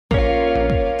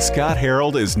Scott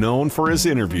Harold is known for his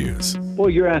interviews. Boy,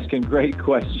 you're asking great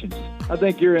questions. I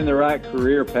think you're in the right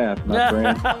career path, my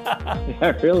friend. I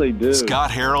really do.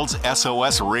 Scott Harold's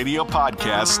SOS Radio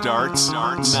podcast starts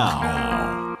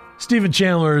now. Stephen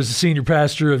Chandler is the senior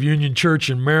pastor of Union Church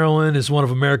in Maryland. It's one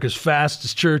of America's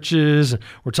fastest churches.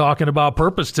 We're talking about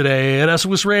purpose today at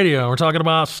SOS Radio. We're talking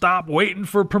about stop waiting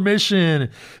for permission.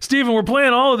 Stephen, we're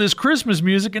playing all of this Christmas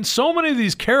music, and so many of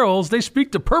these carols, they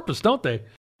speak to purpose, don't they?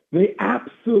 They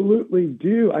absolutely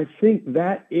do. I think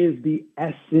that is the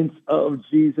essence of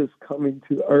Jesus coming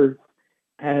to earth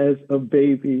as a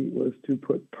baby, was to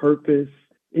put purpose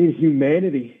in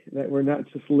humanity, that we're not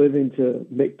just living to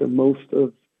make the most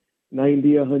of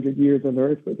 90, 100 years on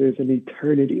earth, but there's an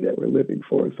eternity that we're living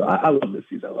for. So I love this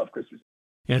season. I love Christmas.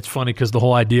 Yeah, it's funny because the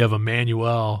whole idea of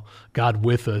Emmanuel, God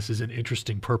with us, is an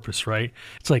interesting purpose, right?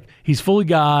 It's like he's fully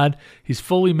God, he's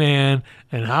fully man,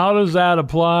 and how does that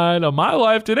apply to my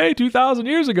life today, 2,000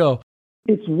 years ago?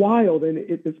 It's wild, and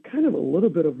it's kind of a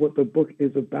little bit of what the book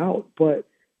is about, but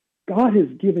God has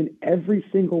given every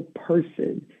single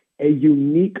person a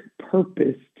unique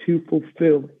purpose to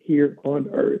fulfill here on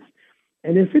earth.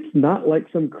 And if it's not like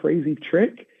some crazy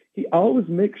trick, he always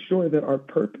makes sure that our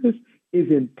purpose is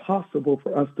impossible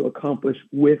for us to accomplish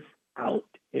without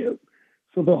him.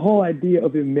 So the whole idea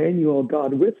of Emmanuel,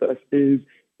 God with us, is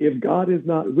if God is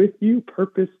not with you,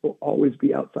 purpose will always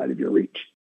be outside of your reach.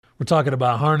 We're talking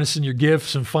about harnessing your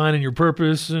gifts and finding your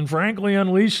purpose and, frankly,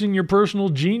 unleashing your personal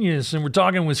genius. And we're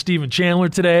talking with Stephen Chandler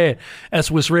today at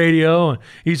SOS Radio.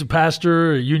 He's a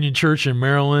pastor at Union Church in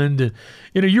Maryland.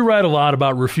 And, you write a lot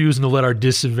about refusing to let our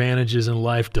disadvantages in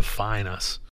life define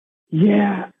us.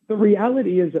 Yeah, the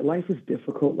reality is that life is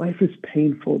difficult. Life is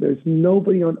painful. There's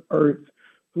nobody on earth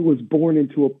who was born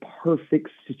into a perfect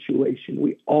situation.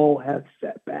 We all have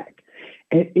setback.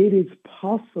 And it is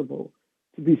possible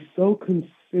to be so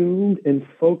consumed and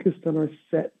focused on our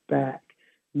setback,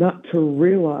 not to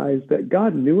realize that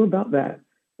God knew about that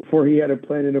before he had a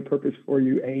plan and a purpose for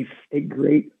you, a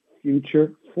great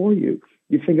future for you.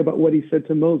 You think about what he said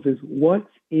to Moses,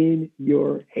 what's in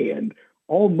your hand?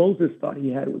 All Moses thought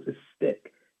he had was a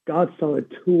stick. God saw a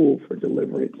tool for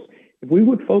deliverance. If we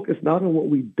would focus not on what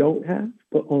we don't have,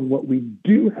 but on what we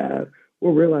do have,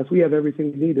 we'll realize we have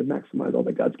everything we need to maximize all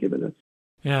that God's given us.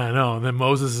 Yeah, I know. And then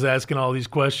Moses is asking all these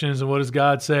questions, and what does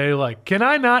God say? Like, can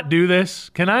I not do this?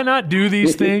 Can I not do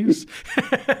these things?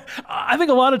 I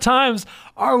think a lot of times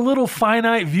our little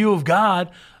finite view of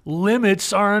God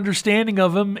limits our understanding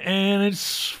of him, and it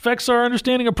affects our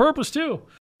understanding of purpose too.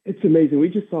 It's amazing. We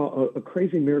just saw a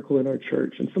crazy miracle in our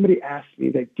church, and somebody asked me,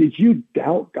 that, did you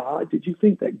doubt God? Did you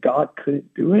think that God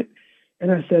couldn't do it?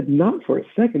 And I said, not for a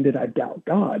second did I doubt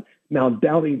God. Now,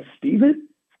 doubting Stephen?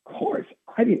 Of course,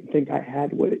 I didn't think I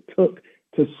had what it took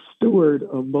to steward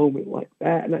a moment like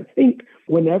that. And I think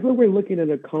whenever we're looking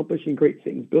at accomplishing great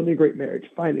things, building a great marriage,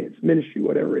 finance, ministry,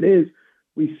 whatever it is,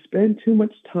 we spend too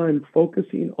much time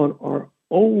focusing on our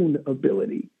own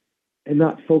ability and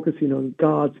not focusing on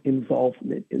God's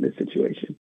involvement in the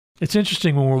situation. It's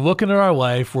interesting when we're looking at our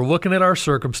life, we're looking at our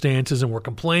circumstances, and we're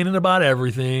complaining about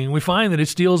everything, we find that it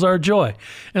steals our joy.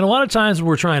 And a lot of times when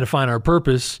we're trying to find our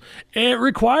purpose, it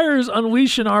requires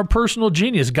unleashing our personal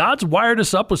genius. God's wired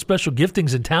us up with special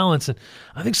giftings and talents, and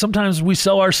I think sometimes we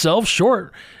sell ourselves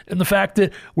short in the fact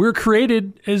that we're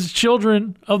created as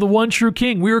children of the one true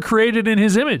King. We were created in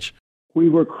his image. We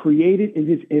were created in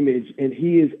his image, and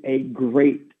he is a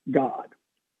great God.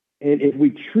 And if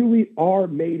we truly are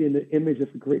made in the image of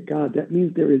a great God, that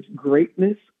means there is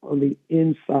greatness on the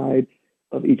inside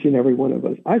of each and every one of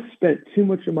us. I've spent too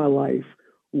much of my life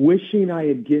wishing I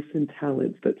had gifts and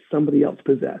talents that somebody else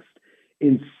possessed,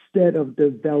 instead of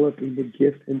developing the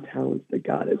gifts and talents that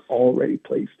God has already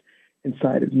placed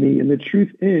inside of me. And the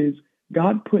truth is,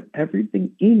 God put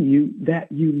everything in you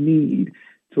that you need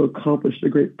to accomplish the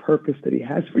great purpose that he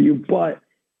has for you. But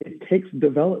it takes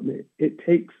development. It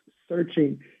takes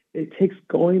searching. It takes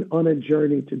going on a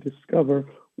journey to discover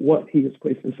what he has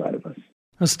placed inside of us.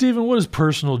 Now, Stephen, what does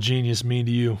personal genius mean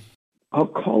to you? I'll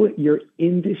call it your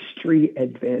industry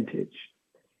advantage.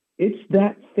 It's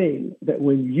that thing that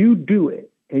when you do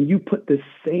it and you put the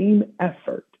same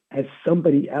effort as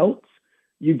somebody else,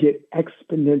 you get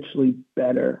exponentially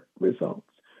better results.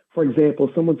 For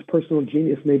example, someone's personal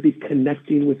genius may be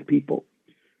connecting with people.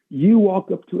 You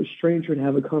walk up to a stranger and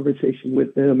have a conversation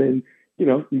with them, and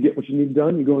you get what you need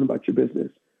done, you're going about your business.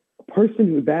 A person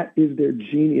who that is their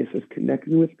genius, is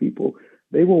connecting with people,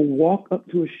 they will walk up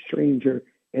to a stranger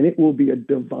and it will be a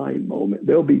divine moment.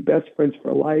 They'll be best friends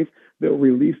for life. They'll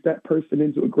release that person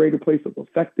into a greater place of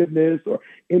effectiveness or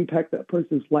impact that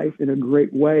person's life in a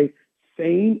great way.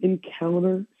 Same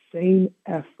encounter, same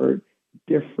effort,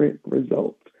 different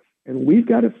results. And we've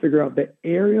got to figure out the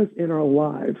areas in our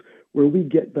lives where we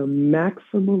get the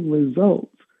maximum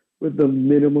results with the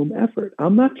minimum effort.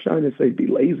 I'm not trying to say be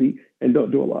lazy and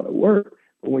don't do a lot of work,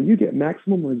 but when you get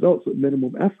maximum results with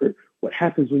minimum effort, what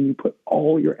happens when you put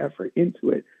all your effort into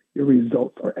it? Your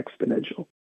results are exponential.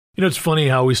 You know, it's funny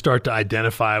how we start to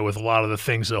identify with a lot of the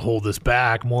things that hold us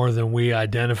back more than we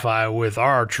identify with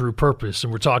our true purpose.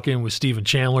 And we're talking with Stephen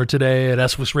Chandler today at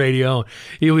SWIS Radio.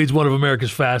 He leads one of America's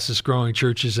fastest growing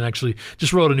churches and actually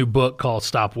just wrote a new book called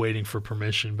Stop Waiting for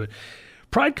Permission. But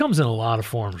pride comes in a lot of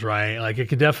forms, right? Like it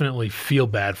can definitely feel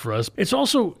bad for us. It's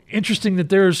also interesting that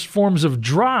there's forms of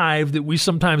drive that we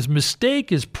sometimes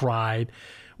mistake as pride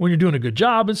when you're doing a good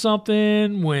job at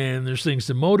something, when there's things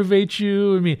that motivate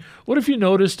you. I mean, what if you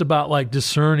noticed about like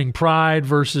discerning pride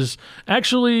versus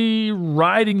actually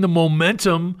riding the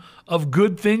momentum of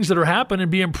good things that are happening,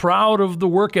 being proud of the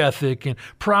work ethic and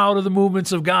proud of the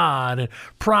movements of God and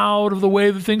proud of the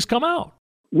way that things come out?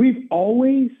 We've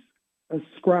always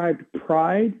ascribed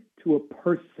pride to a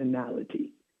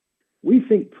personality. We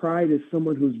think pride is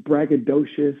someone who's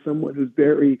braggadocious, someone who's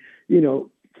very,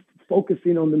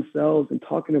 focusing on themselves and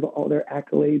talking about all their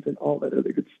accolades and all that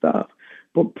other good stuff.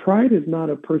 But pride is not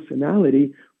a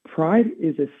personality. Pride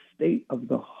is a state of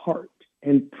the heart.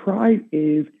 And pride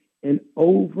is an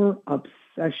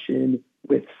over-obsession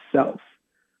with self.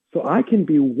 So I can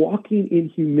be walking in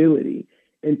humility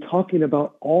and talking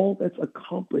about all that's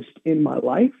accomplished in my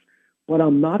life, but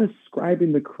I'm not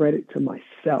ascribing the credit to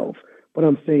myself. But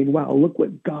I'm saying, wow, look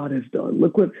what God has done.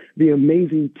 Look what the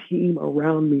amazing team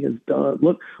around me has done.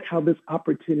 Look how this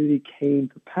opportunity came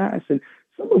to pass. And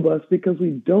some of us, because we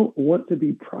don't want to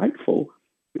be prideful,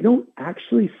 we don't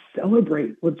actually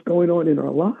celebrate what's going on in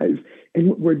our lives. And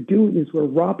what we're doing is we're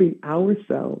robbing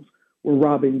ourselves. We're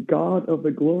robbing God of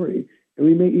the glory. And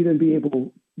we may even be able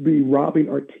to be robbing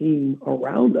our team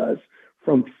around us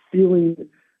from feeling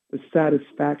the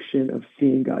satisfaction of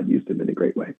seeing God use them in a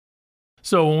great way.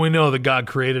 So when we know that God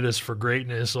created us for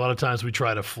greatness, a lot of times we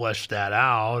try to flesh that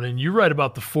out. And you write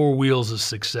about the 4 wheels of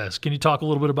success. Can you talk a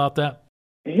little bit about that?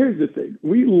 Here's the thing.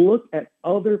 We look at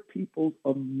other people's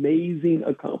amazing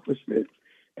accomplishments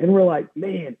and we're like,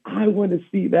 man, I want to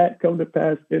see that come to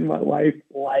pass in my life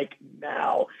like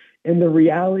now. And the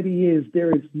reality is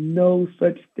there is no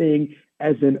such thing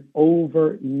as an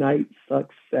overnight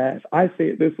success. I say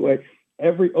it this way.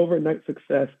 Every overnight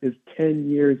success is 10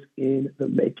 years in the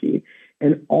making.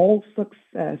 And all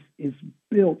success is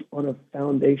built on a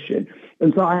foundation.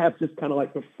 And so I have just kind of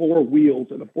like the 4 wheels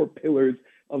and the 4 pillars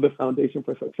of the foundation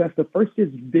for success. The first is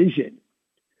vision.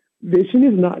 Vision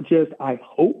is not just, I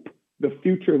hope the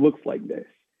future looks like this.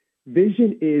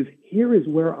 Vision is, here is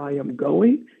where I am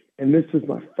going. And this is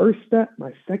my first step,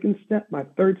 my second step, my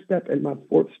third step, and my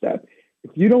fourth step. If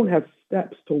you don't have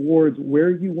steps towards where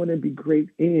you want to be great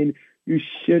in, you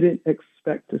shouldn't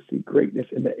expect to see greatness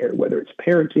in the area, whether it's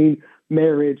parenting,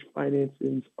 marriage,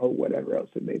 finances, or whatever else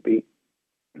it may be.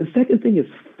 The second thing is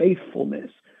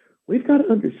faithfulness. We've got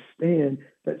to understand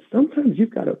that sometimes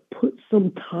you've got to put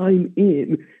some time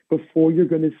in before you're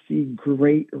going to see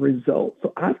great results.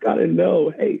 So I've got to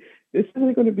know, hey, this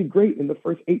isn't going to be great in the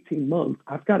first 18 months.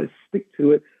 I've got to stick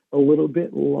to it a little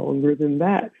bit longer than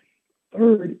that.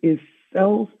 Third is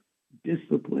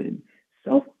self-discipline.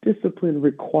 Self-discipline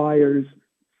requires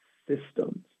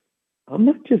systems. I'm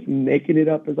not just making it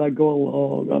up as I go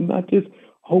along. I'm not just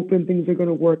hoping things are going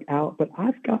to work out, but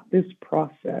I've got this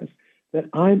process that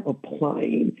I'm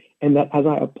applying, and that as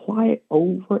I apply it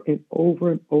over and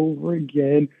over and over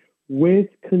again with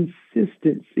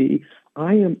consistency,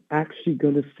 I am actually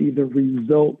going to see the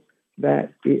results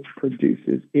that it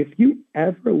produces. If you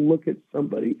ever look at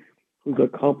somebody who's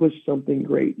accomplished something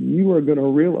great, you are going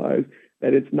to realize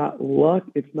that it's not luck,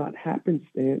 it's not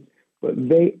happenstance, but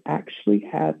they actually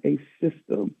have a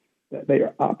system that they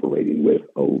are operating with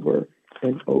over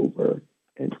and over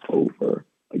and over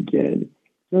again.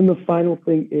 Then the final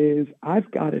thing is I've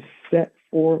got to set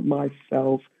for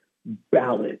myself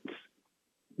balance.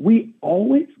 We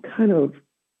always kind of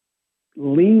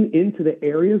lean into the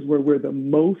areas where we're the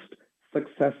most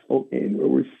successful in, where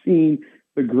we're seeing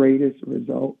the greatest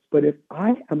results. But if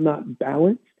I am not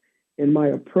balanced in my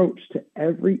approach to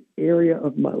every area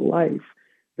of my life,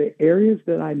 the areas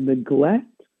that I neglect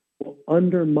will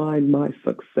undermine my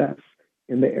success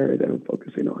in the area that I'm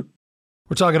focusing on.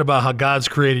 We're talking about how God's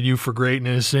created you for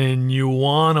greatness and you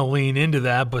want to lean into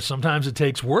that, but sometimes it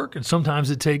takes work and sometimes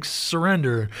it takes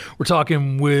surrender. We're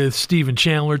talking with Stephen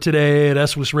Chandler today at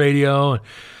SWIS Radio.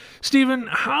 Stephen,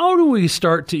 how do we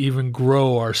start to even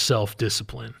grow our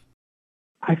self-discipline?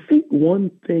 I think one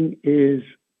thing is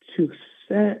to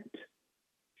set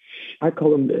I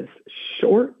call them this,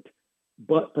 short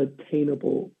but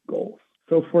attainable goals.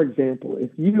 So for example,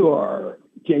 if you are,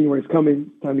 January's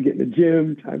coming, time to get in the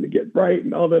gym, time to get right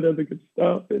and all that other good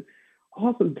stuff. And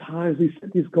oftentimes we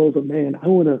set these goals of, man, I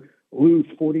want to lose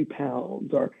 40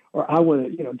 pounds or I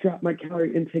want to, drop my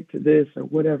calorie intake to this or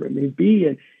whatever it may be.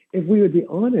 And if we would be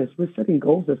honest, we're setting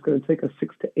goals that's going to take us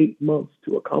 6 to 8 months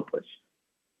to accomplish.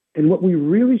 And what we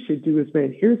really should do is,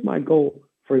 man, here's my goal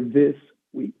for this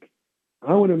week.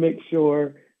 I want to make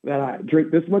sure that I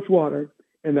drink this much water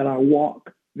and that I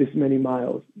walk this many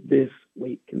miles this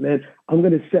week. And then I'm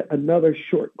going to set another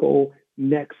short goal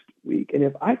next week. And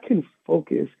if I can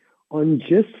focus on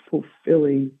just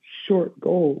fulfilling short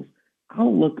goals,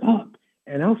 I'll look up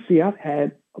and I'll see I've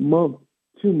had a month,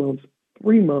 2 months,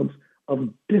 3 months of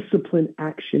disciplined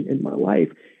action in my life.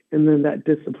 And then that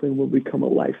discipline will become a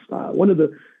lifestyle. One of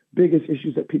the biggest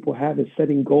issues that people have is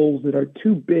setting goals that are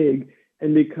too big.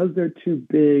 And because they're too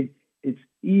big, it's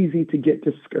easy to get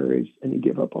discouraged and to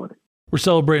give up on it. We're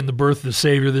celebrating the birth of the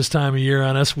Savior this time of year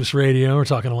on SOS Radio. We're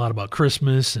talking a lot about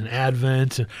Christmas and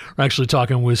Advent. And we're actually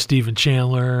talking with Stephen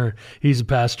Chandler. He's a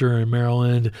pastor in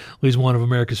Maryland. He's one of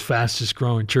America's fastest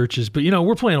growing churches. But,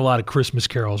 we're playing a lot of Christmas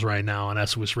carols right now on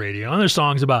SOS Radio. And there's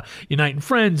songs about uniting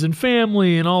friends and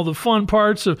family and all the fun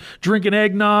parts of drinking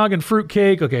eggnog and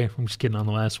fruitcake. Okay, I'm just kidding on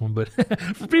the last one. But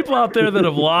for people out there that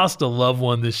have lost a loved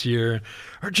one this year,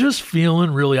 are just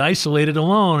feeling really isolated,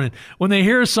 alone. And when they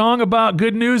hear a song about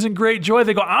good news and great joy,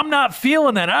 they go, I'm not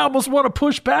feeling that. I almost want to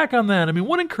push back on that. I mean,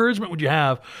 what encouragement would you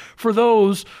have for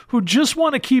those who just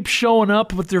want to keep showing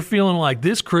up, but they're feeling like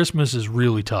this Christmas is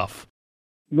really tough?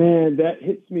 Man, that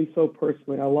hits me so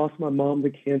personally. I lost my mom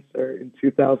to cancer in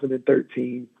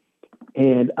 2013,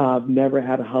 and I've never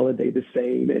had a holiday the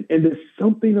same. And there's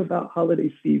something about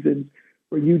holiday seasons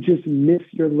where you just miss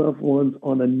your loved ones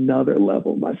on another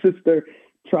level. My sister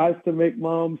tries to make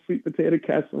mom sweet potato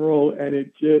casserole, and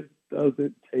it just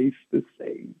doesn't taste the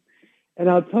same. And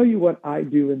I'll tell you what I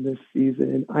do in this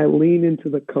season. I lean into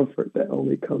the comfort that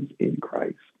only comes in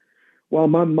Christ. While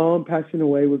my mom passing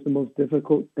away was the most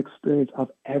difficult experience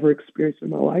I've ever experienced in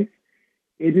my life,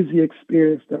 it is the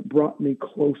experience that brought me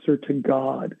closer to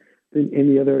God than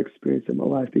any other experience in my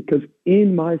life. Because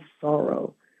in my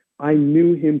sorrow, I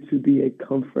knew him to be a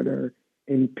comforter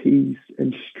and peace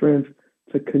and strength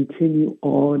to continue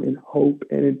on in hope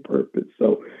and in purpose.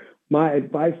 So my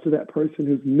advice to that person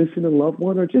who's missing a loved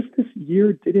one, or just this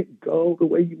year didn't go the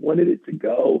way you wanted it to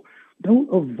go, don't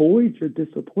avoid your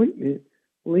disappointment.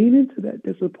 Lean into that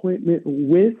disappointment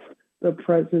with the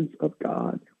presence of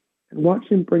God and watch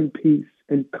him bring peace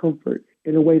and comfort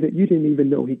in a way that you didn't even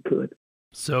know he could.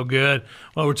 So good.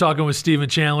 Well, we're talking with Stephen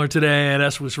Chandler today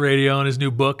at SOS Radio, and his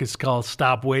new book is called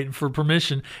Stop Waiting for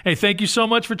Permission. Hey, thank you so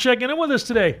much for checking in with us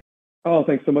today. Oh,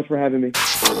 thanks so much for having me.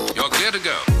 You're clear to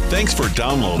go. Thanks for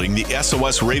downloading the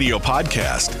SOS Radio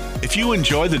podcast. If you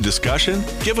enjoy the discussion,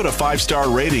 give it a 5-star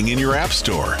rating in your app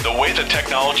store. The way the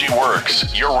technology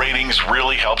works, your ratings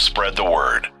really help spread the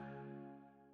word.